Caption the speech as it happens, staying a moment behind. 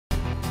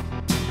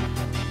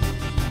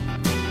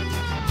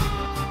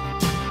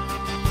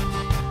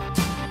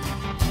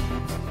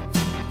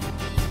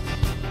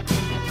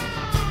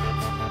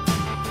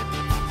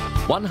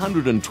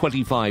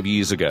125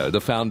 years ago,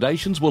 the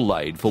foundations were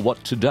laid for what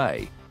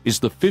today is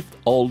the 5th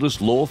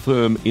oldest law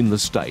firm in the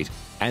state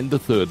and the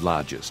 3rd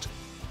largest.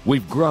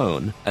 We've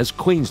grown as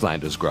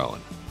Queensland has grown.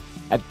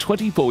 At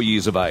 24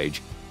 years of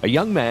age, a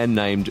young man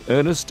named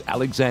Ernest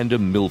Alexander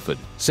Milford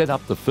set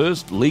up the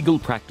first legal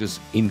practice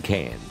in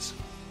Cairns.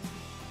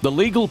 The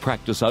legal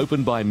practice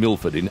opened by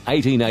Milford in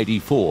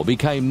 1884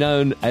 became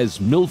known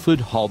as Milford,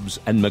 Hobbs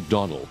and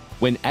MacDonnell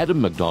when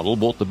Adam MacDonnell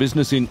bought the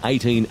business in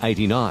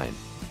 1889.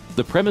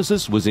 The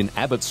premises was in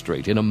Abbott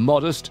Street in a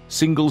modest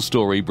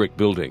single-storey brick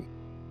building.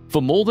 For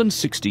more than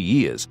 60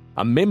 years,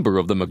 a member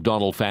of the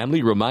MacDonnell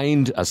family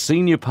remained a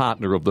senior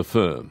partner of the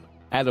firm.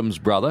 Adam's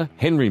brother,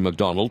 Henry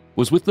MacDonnell,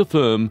 was with the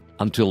firm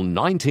until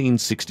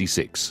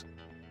 1966.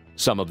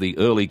 Some of the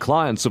early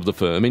clients of the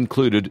firm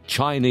included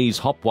Chinese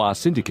Hopwa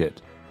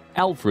Syndicate,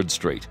 Alfred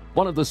Street,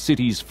 one of the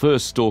city's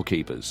first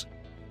storekeepers,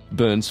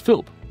 Burns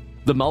Philp,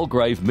 the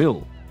Mulgrave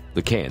Mill,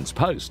 the Cairns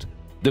Post,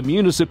 the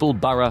Municipal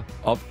Borough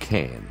of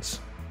Cairns.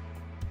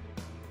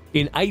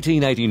 In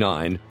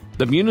 1889,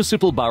 the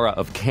Municipal Borough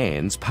of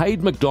Cairns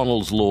paid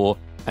MacDonnells Law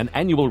an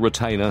annual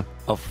retainer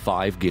of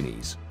 5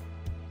 guineas.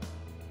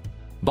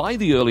 By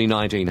the early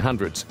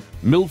 1900s,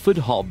 Milford,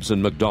 Hobbs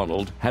and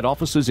MacDonnell had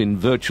offices in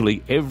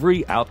virtually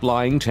every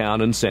outlying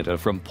town and centre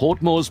from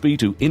Port Moresby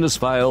to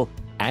Innisfail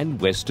and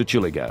west to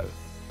Chillagoe.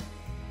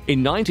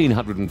 In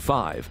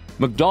 1905,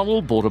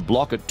 MacDonnell bought a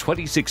block at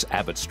 26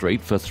 Abbott Street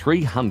for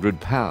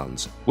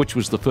 £300, which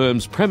was the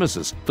firm's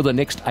premises for the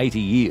next 80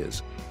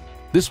 years.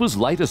 This was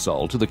later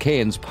sold to the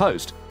Cairns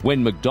Post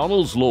when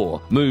MacDonnells Law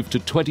moved to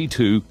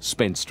 22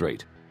 Spence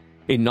Street.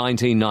 In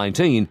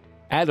 1919,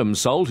 Adam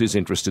sold his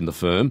interest in the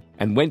firm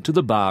and went to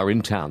the bar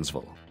in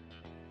Townsville.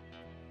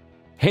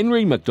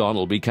 Henry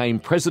MacDonnell became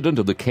president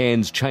of the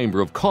Cairns Chamber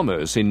of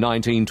Commerce in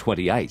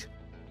 1928.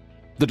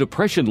 The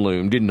Depression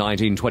loomed in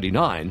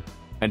 1929,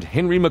 and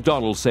Henry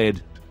MacDonnell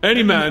said,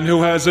 "Any man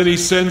who has any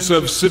sense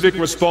of civic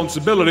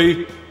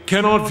responsibility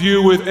cannot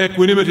view with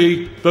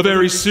equanimity the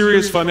very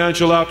serious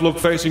financial outlook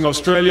facing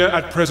Australia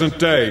at present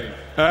day.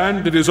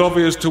 And it is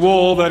obvious to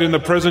all that in the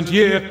present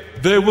year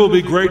there will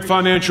be great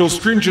financial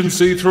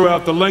stringency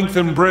throughout the length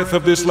and breadth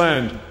of this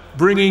land,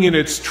 bringing in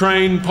its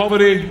train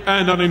poverty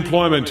and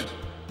unemployment."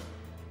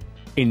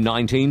 In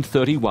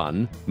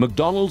 1931,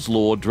 MacDonnells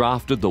Law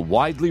drafted the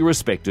widely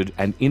respected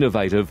and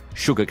innovative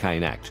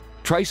Sugarcane Act,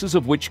 traces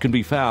of which can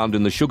be found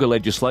in the sugar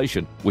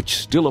legislation, which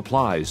still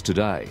applies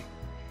today.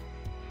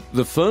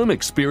 The firm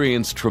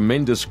experienced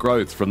tremendous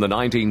growth from the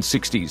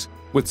 1960s,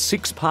 with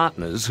 6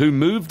 partners who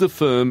moved the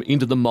firm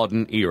into the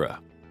modern era.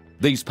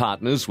 These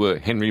partners were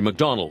Henry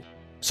MacDonnell,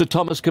 Sir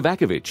Thomas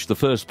Kovacevic, the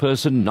first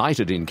person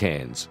knighted in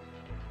Cairns,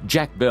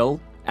 Jack Bell,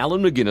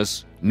 Alan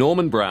McGuinness,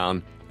 Norman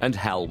Brown and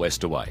Hal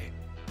Westaway.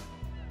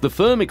 The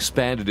firm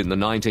expanded in the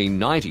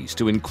 1990s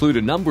to include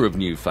a number of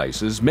new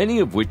faces, many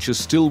of which are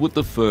still with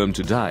the firm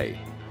today.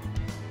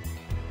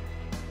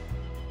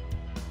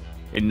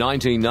 In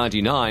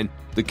 1999,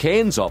 the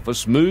Cairns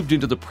office moved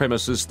into the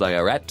premises they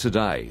are at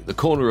today, the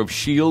corner of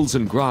Shields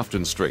and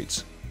Grafton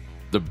Streets.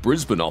 The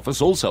Brisbane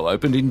office also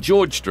opened in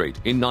George Street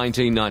in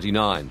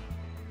 1999.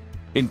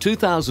 In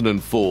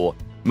 2004,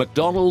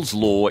 MacDonnells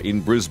Law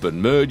in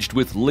Brisbane merged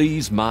with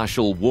Lees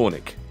Marshall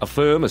Warnick, a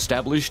firm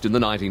established in the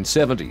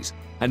 1970s,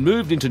 and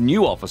moved into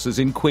new offices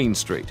in Queen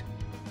Street.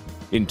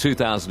 In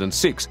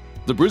 2006,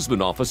 the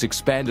Brisbane office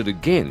expanded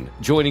again,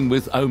 joining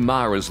with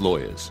O'Mara's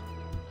Lawyers.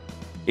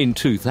 In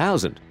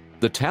 2000,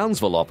 the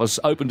Townsville office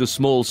opened a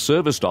small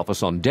serviced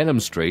office on Denham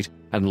Street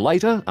and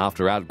later,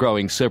 after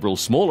outgrowing several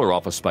smaller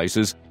office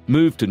spaces,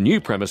 moved to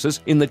new premises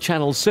in the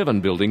Channel 7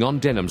 building on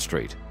Denham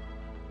Street.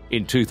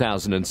 In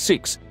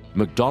 2006,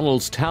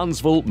 MacDonnells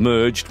Townsville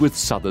merged with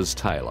Southers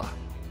Taylor.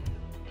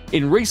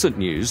 In recent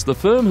news, the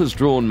firm has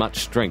drawn much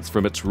strength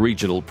from its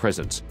regional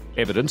presence,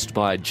 evidenced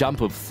by a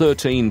jump of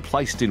 13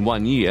 placed in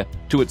 1 year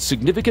to its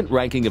significant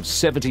ranking of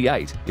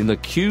 78 in the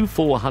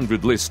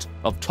Q400 list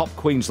of top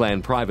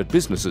Queensland private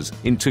businesses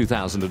in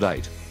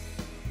 2008.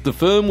 The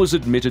firm was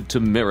admitted to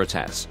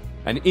Meritas,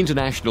 an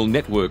international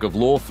network of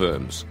law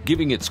firms,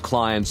 giving its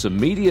clients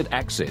immediate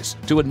access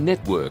to a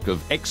network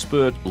of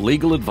expert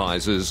legal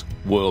advisors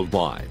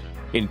worldwide.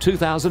 In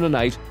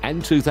 2008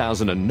 and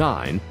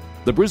 2009,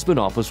 the Brisbane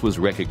office was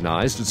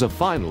recognised as a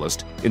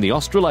finalist in the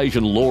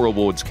Australasian Law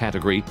Awards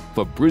category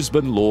for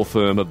Brisbane Law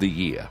Firm of the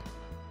Year.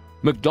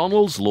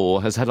 MacDonnells Law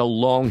has had a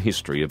long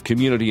history of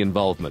community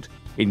involvement,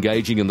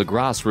 engaging in the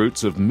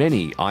grassroots of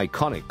many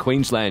iconic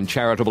Queensland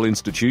charitable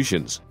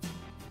institutions.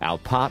 Our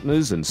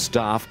partners and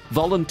staff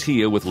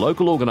volunteer with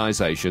local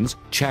organisations,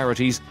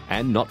 charities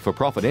and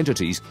not-for-profit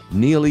entities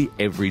nearly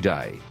every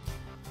day.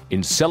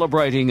 In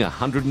celebrating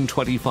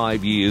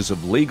 125 years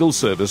of legal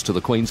service to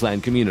the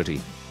Queensland community,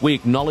 we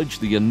acknowledge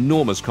the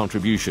enormous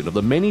contribution of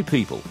the many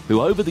people who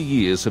over the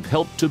years have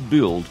helped to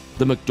build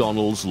the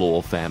MacDonnells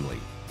Law family.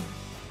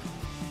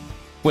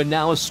 We're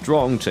now a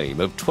strong team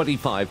of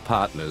 25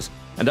 partners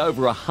and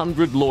over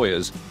 100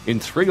 lawyers in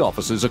 3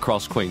 offices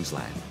across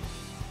Queensland.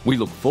 We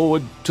look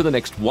forward to the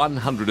next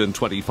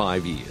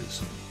 125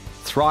 years.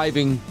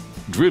 Thriving,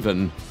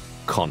 driven,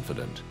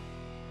 confident.